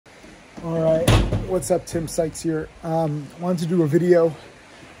All right, what's up? Tim Sykes here. Wanted to do a video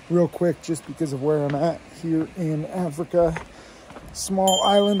real quick just because of where I'm at here in Africa. Small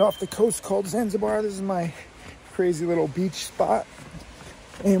island off the coast called Zanzibar. This is my crazy little beach spot.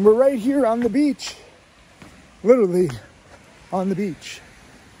 And we're right here on the beach. Literally on the beach.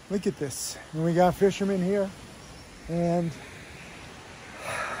 Look at this. And we got fishermen here. And,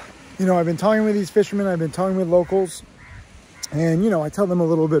 you know, I've been talking with these fishermen. I've been talking with locals. And, you know, I tell them a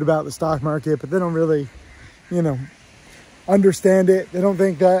little bit about the stock market, but they don't really, you know, understand it. They don't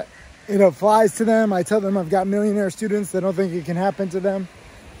think that it applies to them. I tell them I've got millionaire students. They don't think it can happen to them.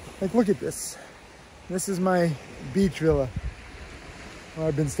 Like, look at this. This is my beach villa where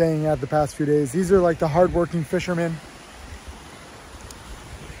I've been staying at the past few days. These are like the hardworking fishermen.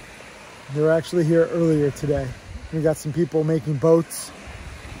 They were actually here earlier today. We got some people making boats.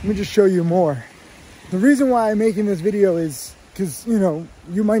 Let me just show you more. The reason why I'm making this video is because, you know,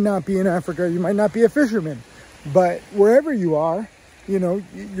 you might not be in Africa, you might not be a fisherman, but wherever you are, you know,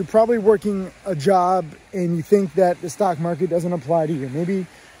 you're probably working a job and you think that the stock market doesn't apply to you. Maybe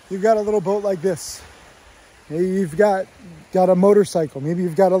you've got a little boat like this. Maybe you've got a motorcycle. Maybe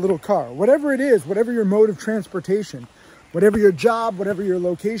you've got a little car. Whatever it is, whatever your mode of transportation, whatever your job, whatever your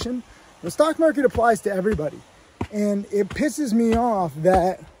location, the stock market applies to everybody. And it pisses me off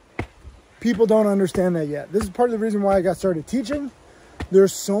that people don't understand that yet. This is part of the reason why I got started teaching.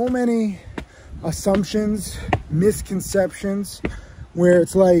 There's so many assumptions, misconceptions, where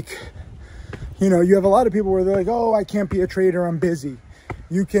it's like, you know, you have a lot of people where they're like, oh, I can't be a trader, I'm busy.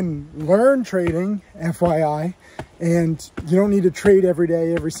 You can learn trading, FYI, and you don't need to trade every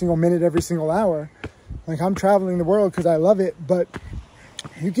day, every single minute, every single hour. Like, I'm traveling the world because I love it, but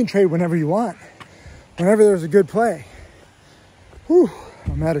you can trade whenever you want, whenever there's a good play. Whew,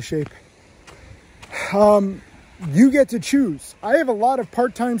 I'm out of shape. You get to choose. I have a lot of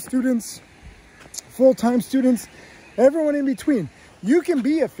part-time students, full-time students, everyone in between. You can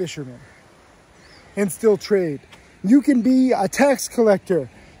be a fisherman and still trade. You can be a tax collector.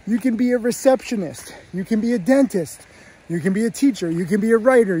 You can be a receptionist. You can be a dentist. You can be a teacher. You can be a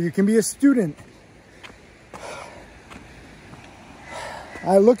writer. You can be a student.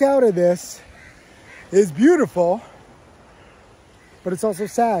 I look out at this. It's beautiful, but it's also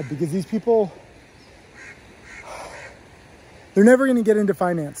sad because these people, they're never going to get into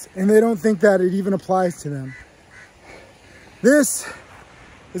finance, and they don't think that it even applies to them. This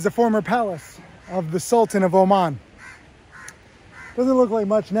is the former palace of the Sultan of Oman. Doesn't look like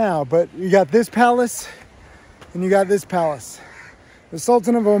much now, but you got this palace and you got this palace. The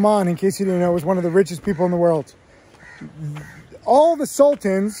Sultan of Oman, in case you didn't know, was one of the richest people in the world. All the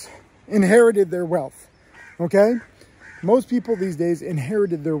sultans inherited their wealth, okay? Most people these days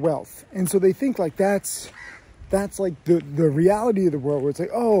inherited their wealth. And so they think like that's like the reality of the world, where it's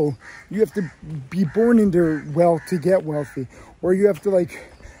like, oh, you have to be born into wealth to get wealthy, or you have to like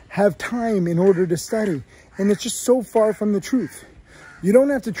have time in order to study. And it's just so far from the truth. You don't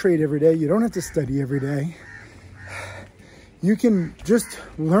have to trade every day. You don't have to study every day. You can just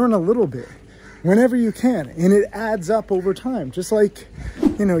learn a little bit whenever you can, and it adds up over time. Just like,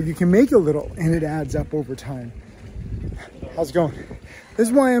 you know, you can make a little and it adds up over time. How's it going? This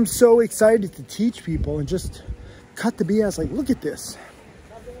is why I'm so excited to teach people and just cut the BS. Like, look at this.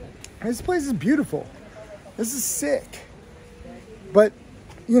 This place is beautiful. This is sick. But,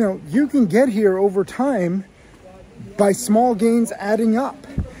 you know, you can get here over time by small gains adding up.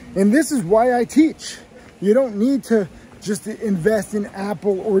 And this is why I teach. You don't need to just invest in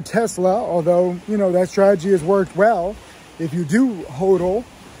Apple or Tesla, although, you know, that strategy has worked well. If you do hodl,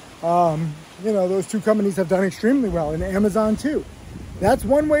 you know, those two companies have done extremely well, and Amazon too. That's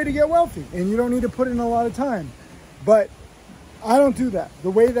one way to get wealthy, and you don't need to put in a lot of time. But I don't do that.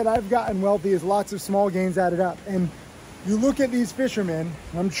 The way that I've gotten wealthy is lots of small gains added up. And you look at these fishermen,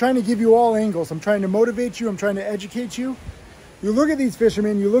 I'm trying to give you all angles. I'm trying to motivate you. I'm trying to educate you. You look at these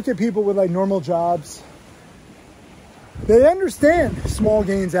fishermen, you look at people with like normal jobs. They understand small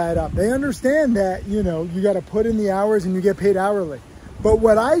gains add up. They understand that, you know, you got to put in the hours and you get paid hourly. But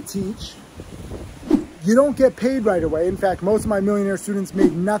what I teach, you don't get paid right away. In fact, most of my millionaire students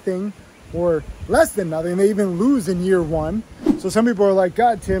make nothing or less than nothing. They even lose in year one. So some people are like,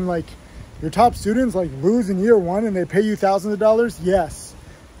 God, Tim, like your top students like lose in year one and they pay you thousands of dollars? Yes,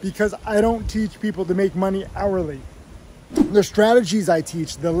 because I don't teach people to make money hourly. The strategies I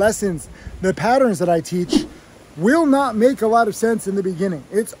teach, the lessons, the patterns that I teach will not make a lot of sense in the beginning.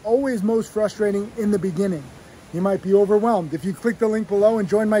 It's always most frustrating in the beginning. You might be overwhelmed. If you click the link below and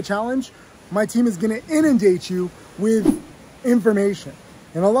join my challenge, my team is going to inundate you with information.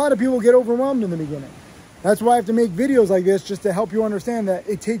 And a lot of people get overwhelmed in the beginning. That's why I have to make videos like this, just to help you understand that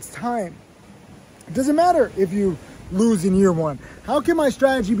it takes time. It doesn't matter if you lose in year one. How can my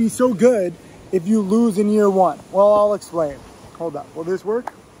strategy be so good if you lose in year one? Well, I'll explain. Hold up. Will this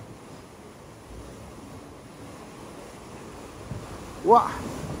work? Wow.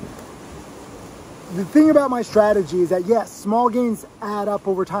 The thing about my strategy is that, yes, small gains add up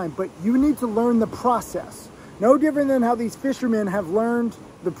over time, but you need to learn the process. No different than how these fishermen have learned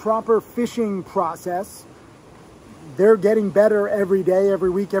the proper fishing process. They're getting better every day, every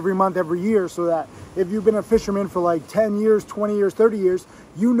week, every month, every year, so that if you've been a fisherman for like 10 years, 20 years, 30 years,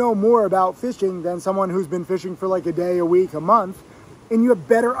 you know more about fishing than someone who's been fishing for like a day, a week, a month, and you have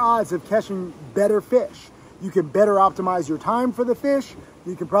better odds of catching better fish. You can better optimize your time for the fish.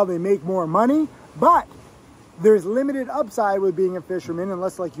 You can probably make more money, but there's limited upside with being a fisherman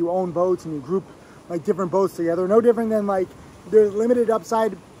unless like you own boats and you group like different boats together. No different than like there's limited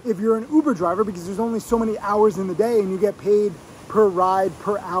upside if you're an Uber driver, because there's only so many hours in the day and you get paid per ride,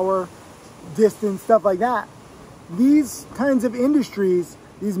 per hour, distance, stuff like that. These kinds of industries,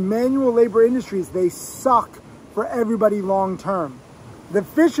 these manual labor industries, they suck for everybody long term. The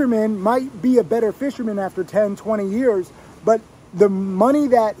fisherman might be a better fisherman after 10, 20 years, but the money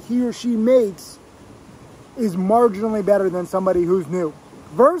that he or she makes is marginally better than somebody who's new.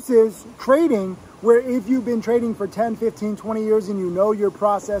 Versus trading, where if you've been trading for 10, 15, 20 years and you know your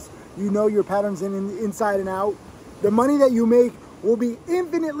process, you know your patterns inside and out, the money that you make will be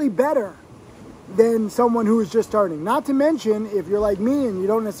infinitely better than someone who is just starting. Not to mention, if you're like me and you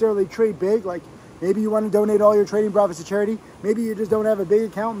don't necessarily trade big, like maybe you want to donate all your trading profits to charity, maybe you just don't have a big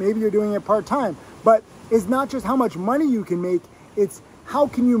account, maybe you're doing it part-time. But it's not just how much money you can make, it's how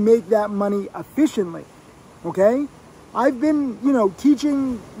can you make that money efficiently, okay? I've been,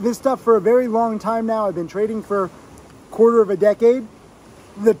 teaching this stuff for a very long time now. I've been trading for a quarter of a decade.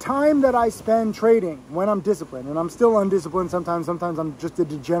 The time that I spend trading when I'm disciplined, and I'm still undisciplined sometimes I'm just a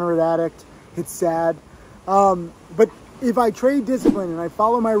degenerate addict, it's sad. But if I trade disciplined and I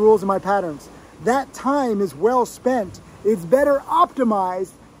follow my rules and my patterns, that time is well spent. It's better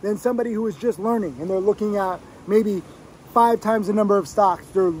optimized than somebody who is just learning and they're looking at maybe 5 times the number of stocks.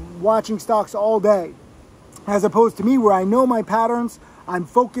 They're watching stocks all day. As opposed to me, where I know my patterns, I'm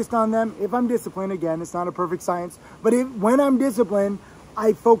focused on them. If I'm disciplined, again, it's not a perfect science, but when I'm disciplined,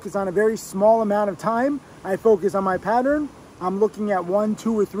 I focus on a very small amount of time. I focus on my pattern. I'm looking at 1,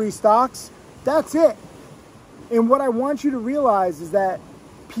 2, or 3 stocks. That's it. And what I want you to realize is that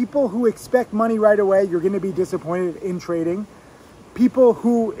people who expect money right away, you're going to be disappointed in trading. People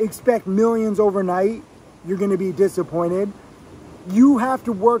who expect millions overnight, you're going to be disappointed. You have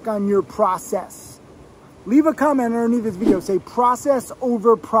to work on your process. Leave a comment underneath this video, say process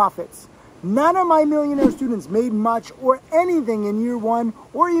over profits. None of my millionaire students made much or anything in year 1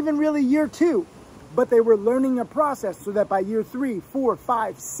 or even really year 2, but they were learning a process so that by year 3, 4,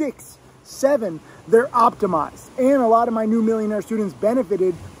 5, 6, 7, they're optimized. And a lot of my new millionaire students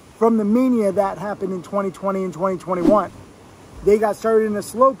benefited from the mania that happened in 2020 and 2021. They got started in a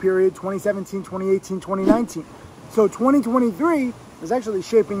slow period, 2017, 2018, 2019. So 2023 is actually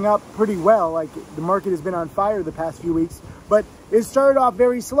shaping up pretty well. Like the market has been on fire the past few weeks, but it started off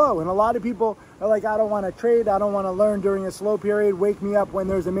very slow. And a lot of people are like, I don't want to trade. I don't want to learn during a slow period. Wake me up when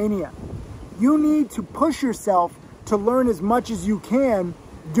there's a mania. You need to push yourself to learn as much as you can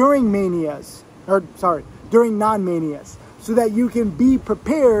during manias, during non-manias, so that you can be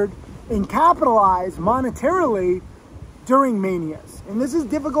prepared and capitalize monetarily during manias. And this is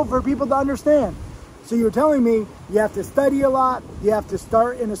difficult for people to understand. So you're telling me you have to study a lot, you have to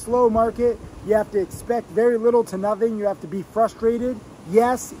start in a slow market, you have to expect very little to nothing, you have to be frustrated.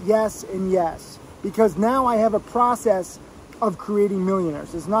 Yes, yes, and yes. Because now I have a process of creating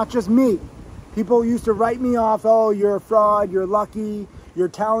millionaires. It's not just me. People used to write me off, oh, you're a fraud, you're lucky, you're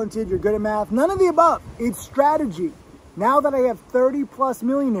talented, you're good at math. None of the above. It's strategy. Now that I have 30 plus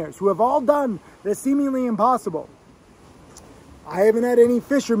millionaires who have all done the seemingly impossible, I haven't had any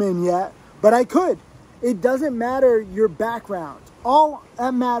fishermen yet, but I could. It doesn't matter your background. All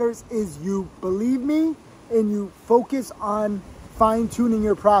that matters is you believe me and you focus on fine-tuning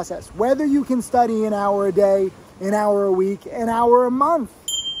your process. Whether you can study an hour a day, an hour a week, an hour a month.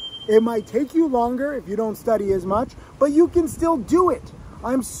 It might take you longer if you don't study as much, but you can still do it.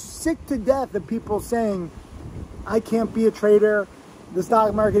 I'm sick to death of people saying, I can't be a trader. The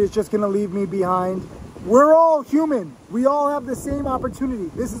stock market is just going to leave me behind. We're all human. We all have the same opportunity.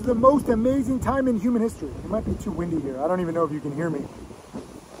 This is the most amazing time in human history. It might be too windy here. I don't even know if you can hear me.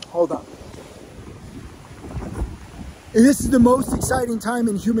 Hold on. And this is the most exciting time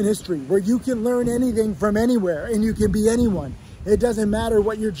in human history where you can learn anything from anywhere and you can be anyone. It doesn't matter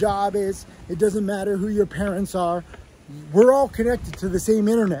what your job is. It doesn't matter who your parents are. We're all connected to the same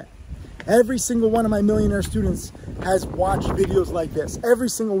internet. Every single one of my millionaire students has watched videos like this. Every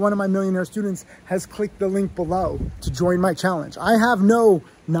single one of my millionaire students has clicked the link below to join my challenge. I have no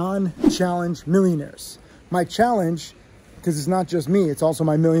non-challenge millionaires. My challenge, because it's not just me, it's also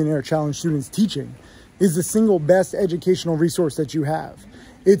my millionaire challenge students teaching, is the single best educational resource that you have.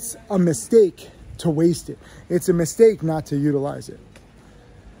 It's a mistake to waste it. It's a mistake not to utilize it.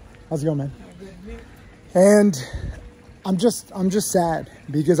 How's it going, man? And I'm just sad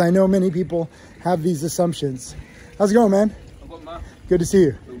because I know many people have these assumptions. How's it going, man? Good to see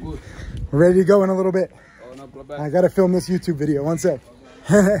you. We're ready to go in a little bit. I got to film this YouTube video. One sec.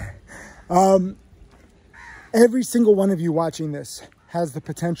 Every single one of you watching this has the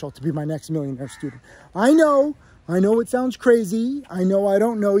potential to be my next millionaire student. I know it sounds crazy. I know I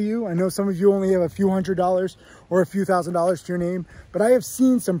don't know you. I know some of you only have a few $100s or a few $1,000s to your name, but I have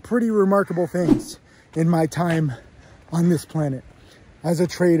seen some pretty remarkable things in my time on this planet, as a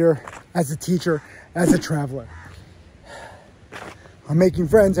trader, as a teacher, as a traveler. I'm making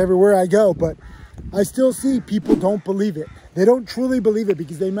friends everywhere I go, but I still see people don't believe it. They don't truly believe it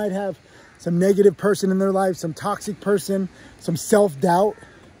because they might have some negative person in their life, some toxic person, some self-doubt,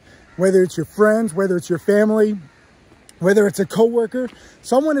 whether it's your friends, whether it's your family, whether it's a coworker.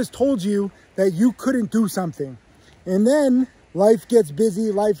 Someone has told you that you couldn't do something. And then life gets busy,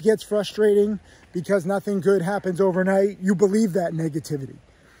 life gets frustrating, because nothing good happens overnight. You believe that negativity.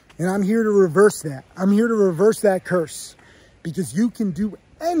 And I'm here to reverse that. I'm here to reverse that curse, because you can do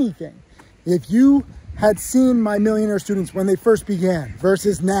anything. If you had seen my millionaire students when they first began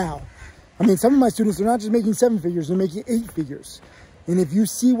versus now, I mean, some of my students are not just making 7 figures, they're making 8 figures. And if you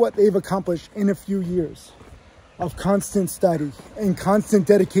see what they've accomplished in a few years of constant study and constant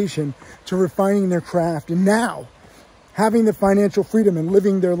dedication to refining their craft, and now having the financial freedom and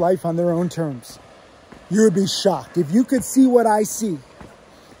living their life on their own terms, you would be shocked. If you could see what I see,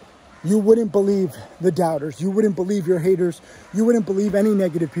 you wouldn't believe the doubters. You wouldn't believe your haters. You wouldn't believe any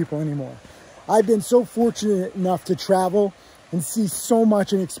negative people anymore. I've been so fortunate enough to travel and see so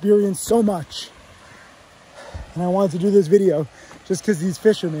much and experience so much. And I wanted to do this video just because these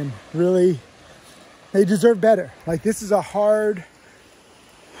fishermen really, they deserve better. Like, this is a hard-ass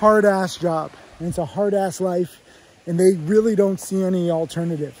job. And it's a hard-ass life. And they really don't see any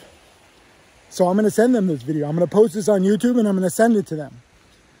alternative. So I'm going to send them this video. I'm going to post this on YouTube and I'm going to send it to them.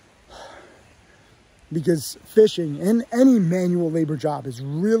 Because fishing and any manual labor job is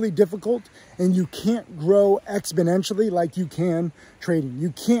really difficult, and you can't grow exponentially like you can trading. You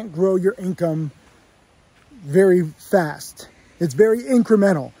can't grow your income very fast. It's very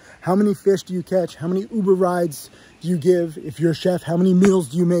incremental. How many fish do you catch? How many Uber rides do you give? If you're a chef, how many meals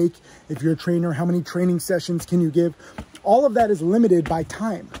do you make? If you're a trainer, how many training sessions can you give? All of that is limited by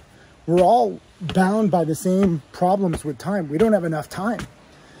time. We're all bound by the same problems with time. We don't have enough time.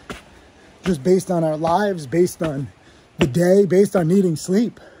 Just based on our lives, based on the day, based on needing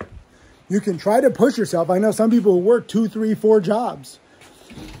sleep. You can try to push yourself. I know some people who work 2, 3, 4 jobs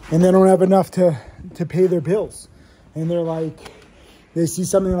and they don't have enough to pay their bills. And they're like, they see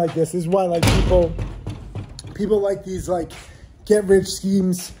something like this. This is why, like, people like these, like, get rich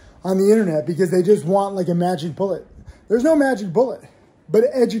schemes on the internet, because they just want like a magic bullet. There's no magic bullet, but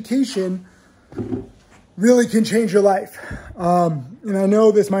education really can change your life. And I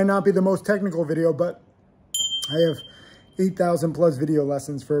know this might not be the most technical video, but I have 8,000 plus video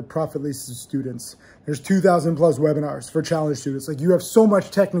lessons for Profit-Least students. There's 2,000 plus webinars for challenge students. Like, you have so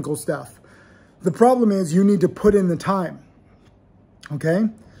much technical stuff. The problem is you need to put in the time. Okay?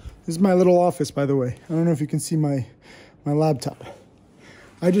 This is my little office, by the way. I don't know if you can see my laptop.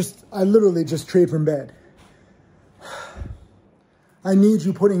 I literally just trade from bed. I need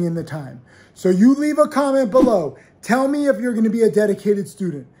you putting in the time. So you leave a comment below. Tell me if you're going to be a dedicated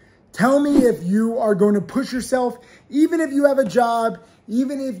student. Tell me if you are going to push yourself, even if you have a job,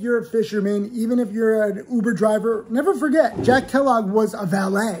 even if you're a fisherman, even if you're an Uber driver. Never forget, Jack Kellogg was a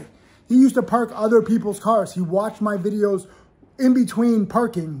valet. He used to park other people's cars. He watched my videos in between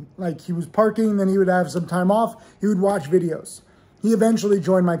parking. Like, he was parking, then he would have some time off. He would watch videos. He eventually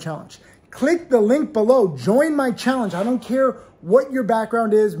joined my challenge. Click the link below. Join my challenge. I don't care what your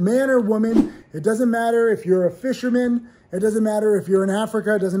background is, man or woman. It doesn't matter if you're a fisherman. It doesn't matter if you're in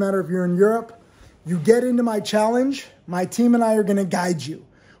Africa. It doesn't matter if you're in Europe. You get into my challenge, my team and I are going to guide you.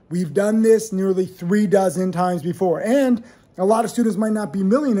 We've done this nearly 36 times before. And a lot of students might not be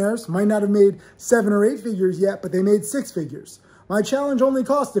millionaires, might not have made 7 or 8 figures yet, but they made 6 figures. My challenge only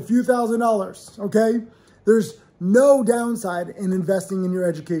cost a few $1,000s, okay? There's no downside in investing in your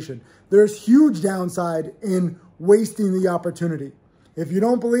education. There's huge downside in wasting the opportunity. If you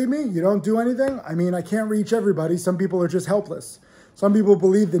don't believe me, you don't do anything. I mean, I can't reach everybody. Some people are just helpless. Some people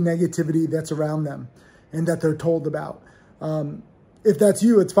believe the negativity that's around them and that they're told about. If that's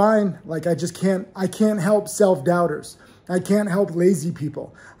you, it's fine. Like, I can't help self-doubters. I can't help lazy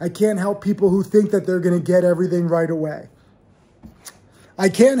people. I can't help people who think that they're going to get everything right away. I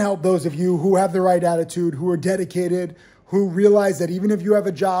can help those of you who have the right attitude, who are dedicated, who realize that even if you have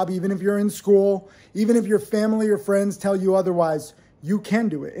a job, even if you're in school, even if your family or friends tell you otherwise, you can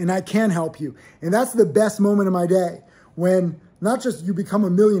do it, and I can help you. And that's the best moment of my day, when not just you become a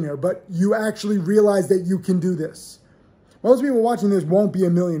millionaire, but you actually realize that you can do this. Most people watching this won't be a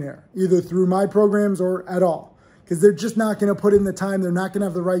millionaire, either through my programs or at all, because they're just not going to put in the time. They're not going to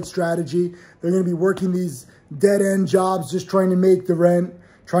have the right strategy. They're going to be working these dead-end jobs, just trying to make the rent,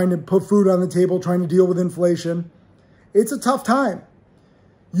 trying to put food on the table, trying to deal with inflation. It's a tough time.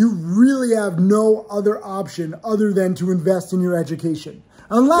 You really have no other option other than to invest in your education.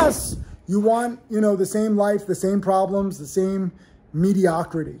 Unless you want, the same life, the same problems, the same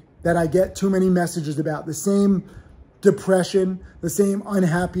mediocrity that I get too many messages about, the same depression, the same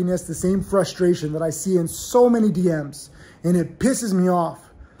unhappiness, the same frustration that I see in so many DMs, and it pisses me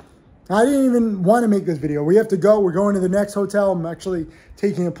off. I didn't even want to make this video. We have to go. We're going to the next hotel. I'm actually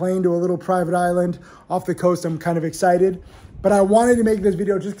taking a plane to a little private island off the coast. I'm kind of excited. But I wanted to make this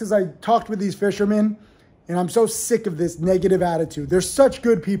video just because I talked with these fishermen, and I'm so sick of this negative attitude. They're such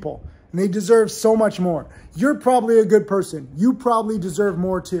good people, and they deserve so much more. You're probably a good person. You probably deserve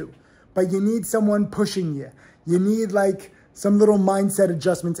more too. But you need someone pushing you. You need like some little mindset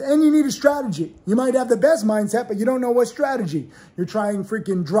adjustments, and you need a strategy. You might have the best mindset, but you don't know what strategy. You're trying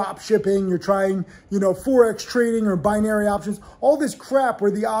freaking drop shipping. You're trying, Forex trading or binary options, all this crap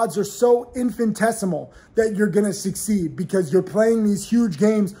where the odds are so infinitesimal that you're going to succeed because you're playing these huge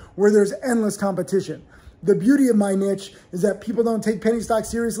games where there's endless competition. The beauty of my niche is that people don't take penny stock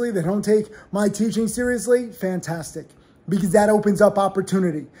seriously. They don't take my teaching seriously. Fantastic. Because that opens up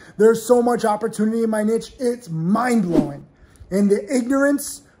opportunity. There's so much opportunity in my niche. It's mind-blowing. And the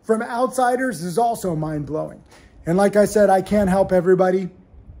ignorance from outsiders is also mind-blowing. And like I said, I can't help everybody.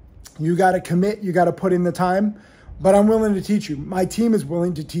 You got to commit. You got to put in the time. But I'm willing to teach you. My team is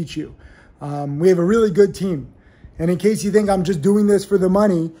willing to teach you. We have a really good team. And in case you think I'm just doing this for the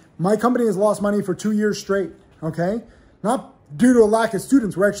money, my company has lost money for 2 years straight, okay? Not due to a lack of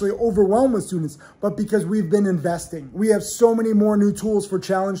students. We're actually overwhelmed with students, but because we've been investing. We have so many more new tools for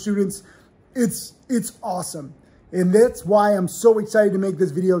challenge students. It's awesome. And that's why I'm so excited to make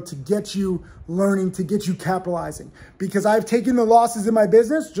this video, to get you learning, to get you capitalizing. Because I've taken the losses in my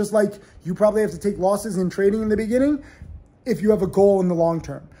business, just like you probably have to take losses in trading in the beginning, if you have a goal in the long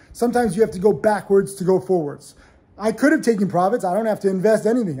term. Sometimes you have to go backwards to go forwards. I could have taken profits. I don't have to invest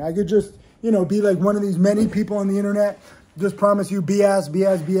anything. I could just, be like one of these many people on the internet, just promise you BS,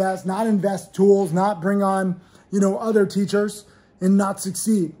 BS, BS, not invest tools, not bring on, other teachers, and not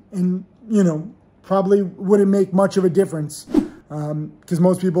succeed. And, probably wouldn't make much of a difference because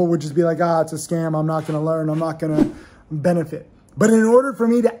most people would just be like, it's a scam. I'm not going to learn. I'm not going to benefit. But in order for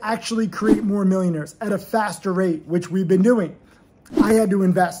me to actually create more millionaires at a faster rate, which we've been doing, I had to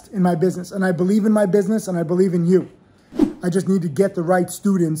invest in my business. And I believe in my business, and I believe in you. I just need to get the right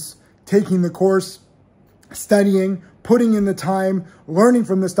students taking the course, studying, putting in the time, learning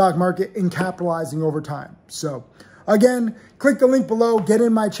from the stock market, and capitalizing over time. So again, click the link below, get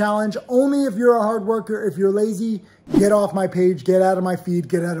in my challenge. Only if you're a hard worker. If you're lazy, get off my page, get out of my feed,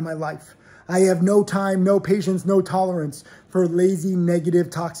 get out of my life. I have no time, no patience, no tolerance for lazy, negative,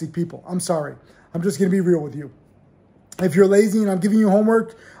 toxic people. I'm sorry. I'm just going to be real with you. If you're lazy and I'm giving you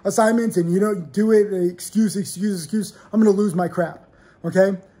homework assignments and you don't do it, excuse, I'm going to lose my crap,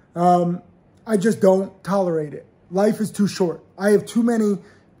 okay? I just don't tolerate it. Life is too short. I have too many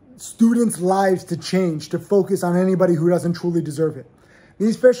students' lives to change to focus on anybody who doesn't truly deserve it.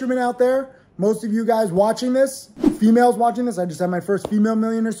 These fishermen out there, most of you guys watching this, females watching this, I just had my first female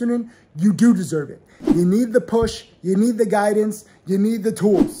millionaire student, you do deserve it. You need the push, you need the guidance, you need the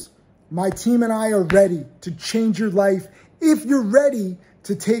tools. My team and I are ready to change your life if you're ready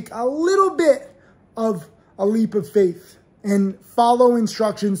to take a little bit of a leap of faith and follow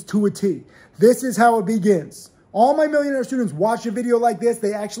instructions to a T. This is how it begins. All my millionaire students watch a video like this.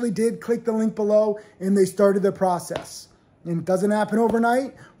 They actually did click the link below and they started the process. And it doesn't happen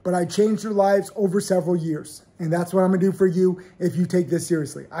overnight, but I changed their lives over several years. And that's what I'm gonna do for you if you take this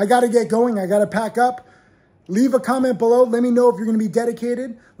seriously. I gotta get going, I gotta pack up. Leave a comment below. Let me know if you're gonna be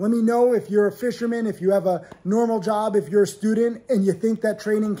dedicated. Let me know if you're a fisherman, if you have a normal job, if you're a student and you think that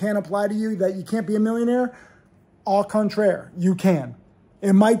training can't apply to you, that you can't be a millionaire. Au contraire, you can.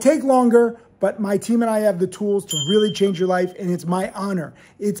 It might take longer, but my team and I have the tools to really change your life, and it's my honor.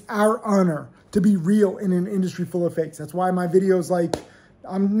 It's our honor to be real in an industry full of fakes. That's why my videos, like,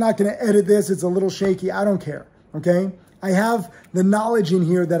 I'm not gonna edit this, it's a little shaky, I don't care, okay? I have the knowledge in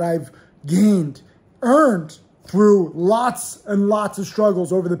here that I've gained, earned through lots and lots of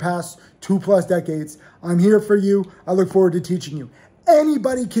struggles over the past 2+ decades. I'm here for you. I look forward to teaching you.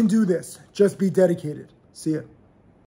 Anybody can do this. Just be dedicated. See ya.